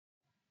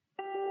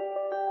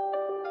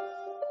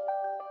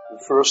The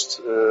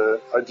first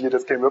idea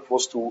that came up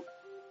was to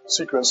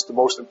sequence the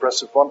most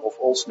impressive one of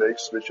all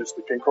snakes, which is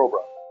the king cobra.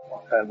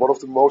 And one of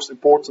the most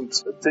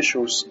important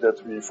tissues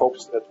that we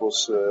focused at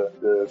was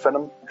the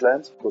venom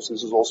gland, because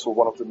this is also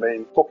one of the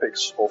main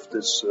topics of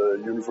this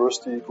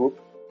university group.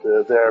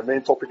 Their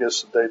main topic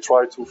is they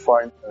try to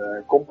find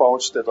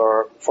compounds that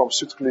are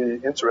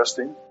pharmaceutically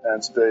interesting,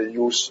 and they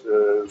use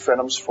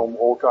venoms from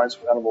all kinds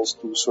of animals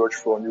to search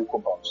for new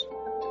compounds.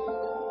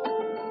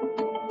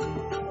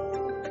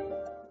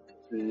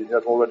 We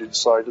had already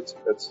decided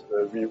that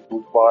we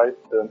would buy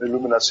an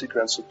Illumina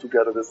sequencer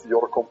together with the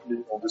other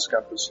company on this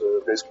campus,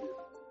 basically.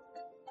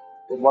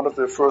 One of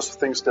the first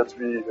things that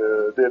we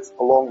did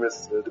along with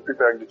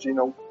preparing the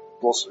genome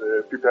was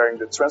preparing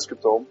the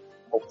transcriptome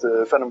of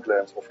the venom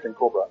gland of king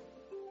cobra,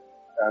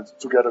 and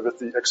together with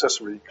the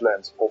accessory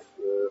gland of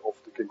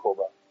the king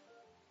cobra.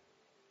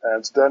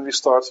 And then we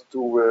started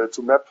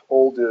to map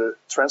all the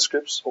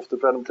transcripts of the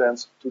venom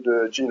gland to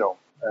the genome.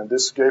 And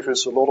this gave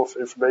us a lot of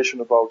information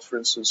about, for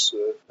instance,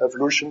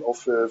 evolution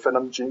of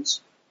venom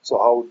genes. So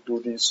how do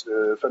these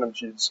venom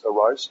genes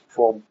arise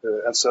from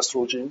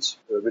ancestral genes,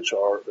 which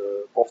are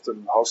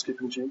often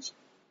housekeeping genes.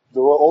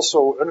 There were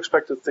also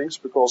unexpected things,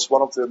 because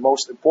one of the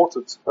most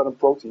important venom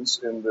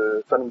proteins in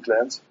the venom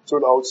gland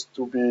turned out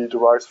to be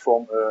derived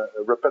from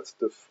a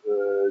repetitive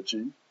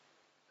gene.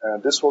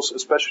 And this was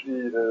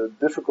especially a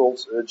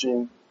difficult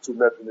gene to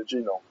map in the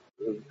genome.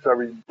 A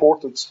very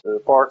important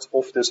part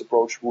of this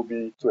approach would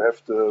be to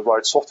have the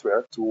right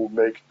software to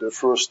make the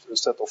first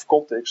set of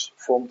contigs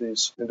from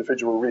these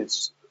individual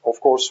reads. Of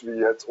course, we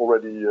had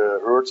already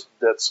heard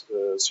that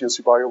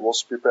CLC Bio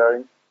was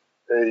preparing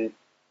a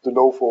de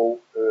novo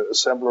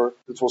assembler.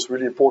 It was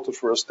really important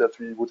for us that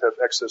we would have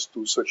access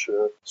to such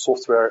a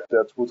software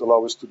that would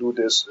allow us to do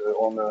this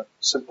on a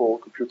simple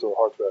computer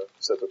hardware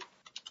setup.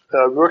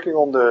 Working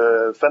on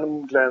the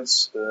venom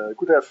glands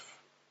could have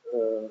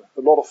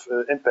a lot of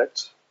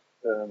impact,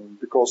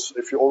 because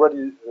if you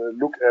already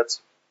look at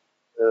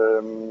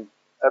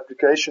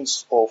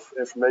applications of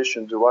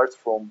information derived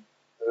from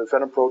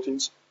venom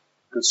proteins,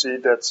 you could see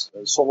that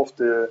some of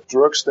the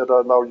drugs that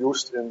are now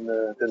used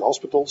in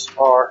hospitals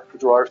are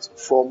derived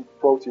from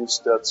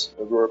proteins that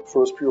were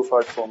first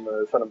purified from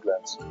venom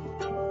glands.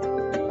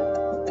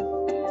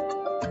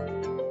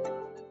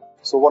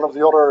 So one of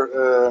the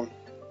other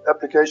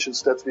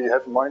applications that we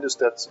have in mind is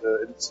that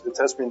it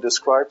has been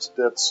described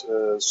that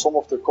some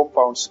of the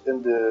compounds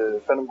in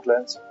the venom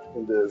gland,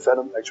 in the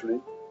venom actually,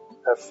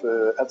 have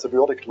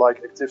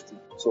antibiotic-like activity.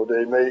 So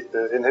they may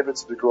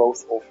inhibit the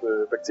growth of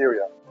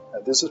bacteria.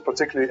 And this is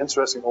particularly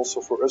interesting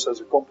also for us as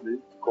a company,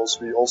 because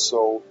we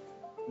also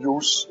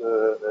use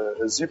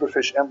a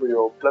zebrafish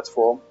embryo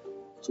platform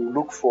to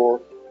look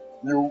for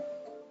new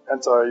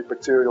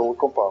antibacterial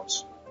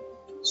compounds.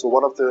 So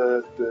one of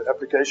the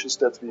applications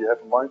that we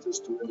have in mind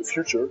is in the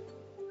future,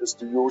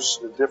 to use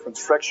different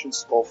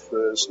fractions of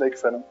snake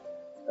venom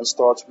and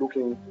start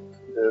looking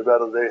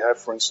whether they have,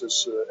 for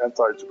instance,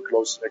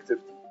 anti-tuberculosis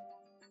activity.